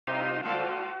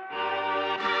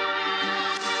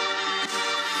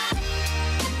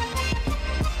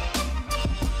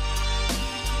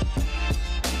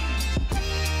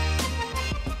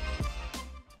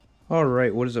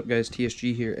Alright, what is up guys,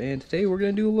 TSG here, and today we're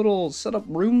going to do a little setup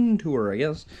room tour, I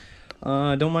guess.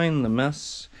 Don't mind the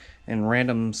mess and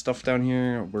random stuff down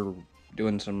here. We're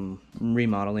doing some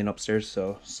remodeling upstairs,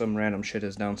 so some random shit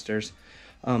is downstairs.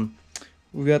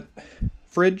 We've got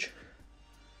fridge.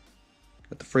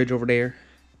 Got the fridge over there.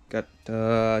 Got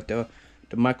the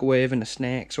microwave and the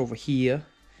snacks over here.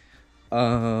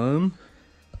 We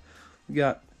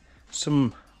got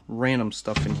some random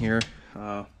stuff in here.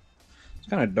 It's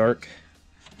kind of dark.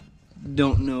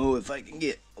 Don't know if I can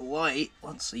get light.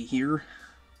 Let's see here.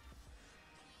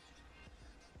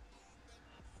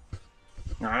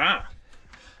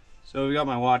 So we got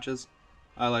my watches.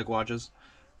 I like watches.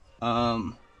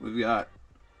 We've got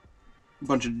a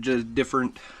bunch of just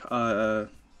different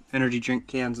energy drink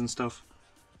cans and stuff.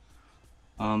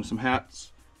 Some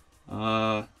hats.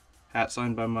 Hat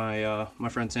signed by my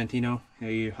friend Santino.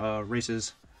 He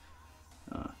races.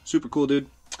 Super cool dude.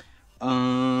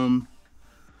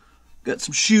 Got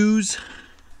some shoes.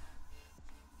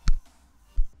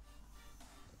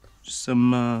 Just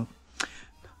some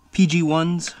PG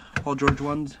ones, Paul George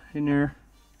ones in there.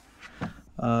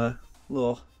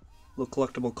 Little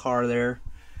collectible car there.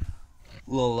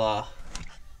 Little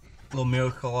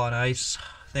Miracle on Ice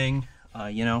thing.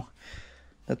 You know,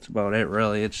 that's about it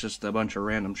really. It's just a bunch of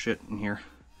random shit in here.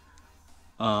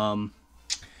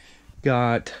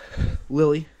 Got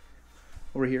Lily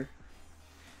over here.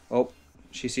 Oh,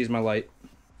 she sees my light.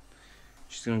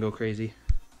 She's gonna go crazy.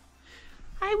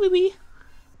 Hi, Wee.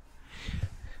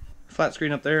 Flat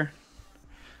screen up there.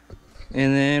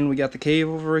 And then we got the cave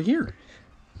over here.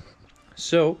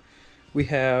 So, we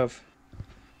have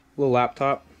a little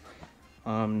laptop.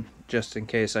 Just in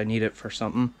case I need it for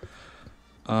something.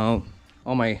 All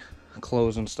my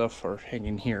clothes and stuff are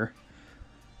hanging here.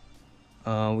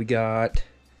 We got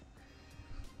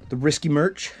the Risky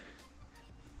merch.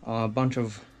 A bunch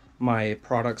of my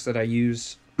products that I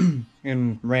use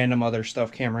and random other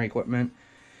stuff, camera equipment,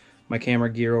 my camera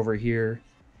gear over here,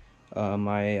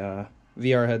 my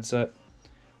VR headset,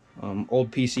 old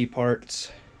PC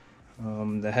parts,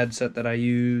 the headset that I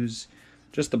use,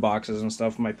 just the boxes and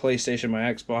stuff, my PlayStation,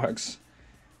 my Xbox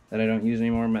that I don't use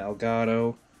anymore, my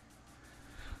Elgato,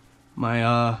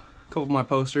 my couple of my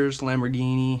posters,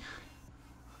 Lamborghini,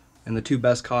 and the 2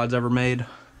 best CODs ever made.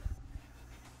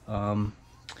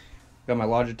 Got my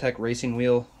Logitech racing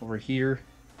wheel over here.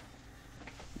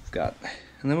 And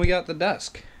then we got the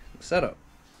desk, the setup.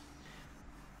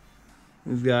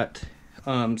 We've got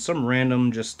some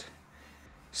random just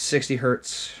 60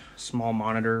 hertz small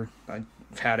monitor. I've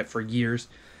had it for years.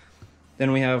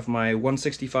 Then we have my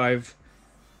 165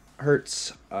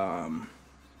 hertz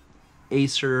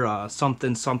Acer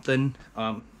something.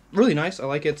 Really nice. I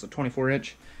like it. It's a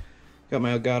 24-inch. Got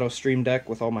my Elgato Stream Deck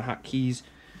with all my hotkeys.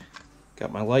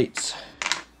 Got my lights,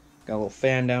 got a little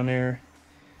fan down there,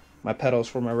 my pedals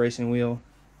for my racing wheel,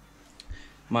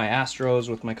 my Astros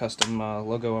with my custom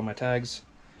logo on my tags,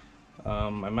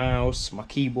 my mouse, my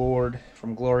keyboard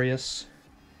from Glorious,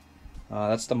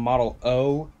 that's the Model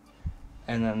O,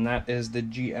 and then that is the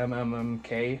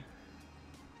GMMK,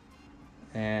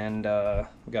 and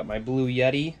we got my Blue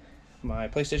Yeti, my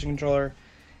PlayStation controller,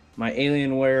 my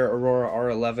Alienware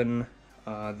Aurora R11,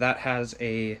 that has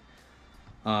a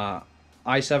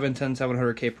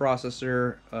i7-10700K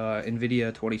processor,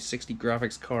 NVIDIA 2060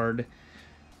 graphics card.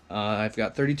 I've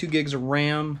got 32 gigs of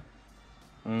RAM.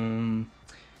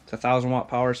 It's a 1000-watt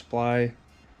power supply,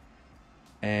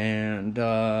 and 1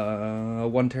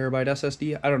 terabyte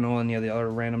SSD. I don't know any of the other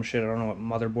random shit. I don't know what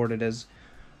motherboard it is.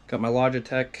 Got my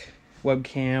Logitech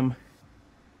webcam.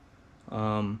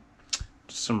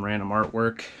 Just some random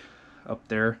artwork up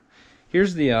there.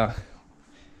 Here's the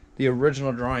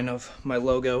original drawing of my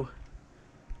logo.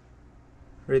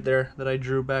 Right there, that I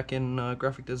drew back in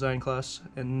graphic design class,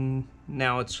 and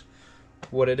now it's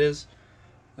what it is.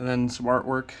 And then some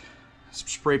artwork, some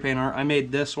spray paint art. I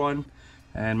made this one,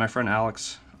 and my friend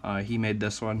Alex, he made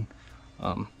this one.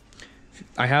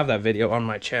 I have that video on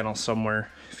my channel somewhere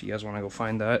if you guys want to go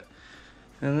find that.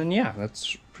 And then yeah,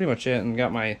 that's pretty much it. And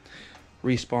got my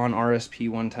Respawn RSP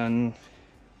 110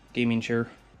 gaming chair.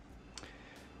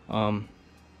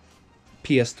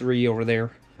 PS3 over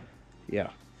there. Yeah.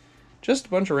 Just a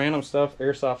bunch of random stuff,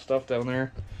 airsoft stuff down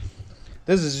there.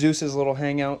 This is Zeus's little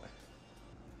hangout,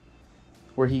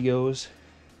 where he goes.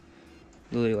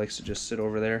 Lily likes to just sit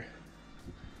over there,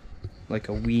 like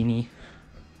a weenie,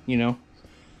 you know.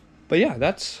 But yeah,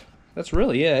 that's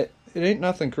really it. It ain't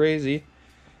nothing crazy.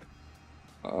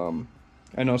 I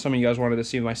know some of you guys wanted to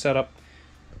see my setup,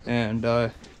 and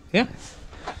yeah,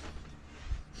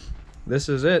 this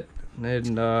is it.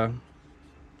 And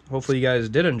hopefully you guys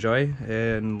did enjoy,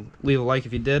 and leave a like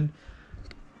if you did.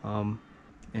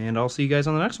 And I'll see you guys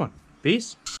on the next one.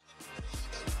 Peace.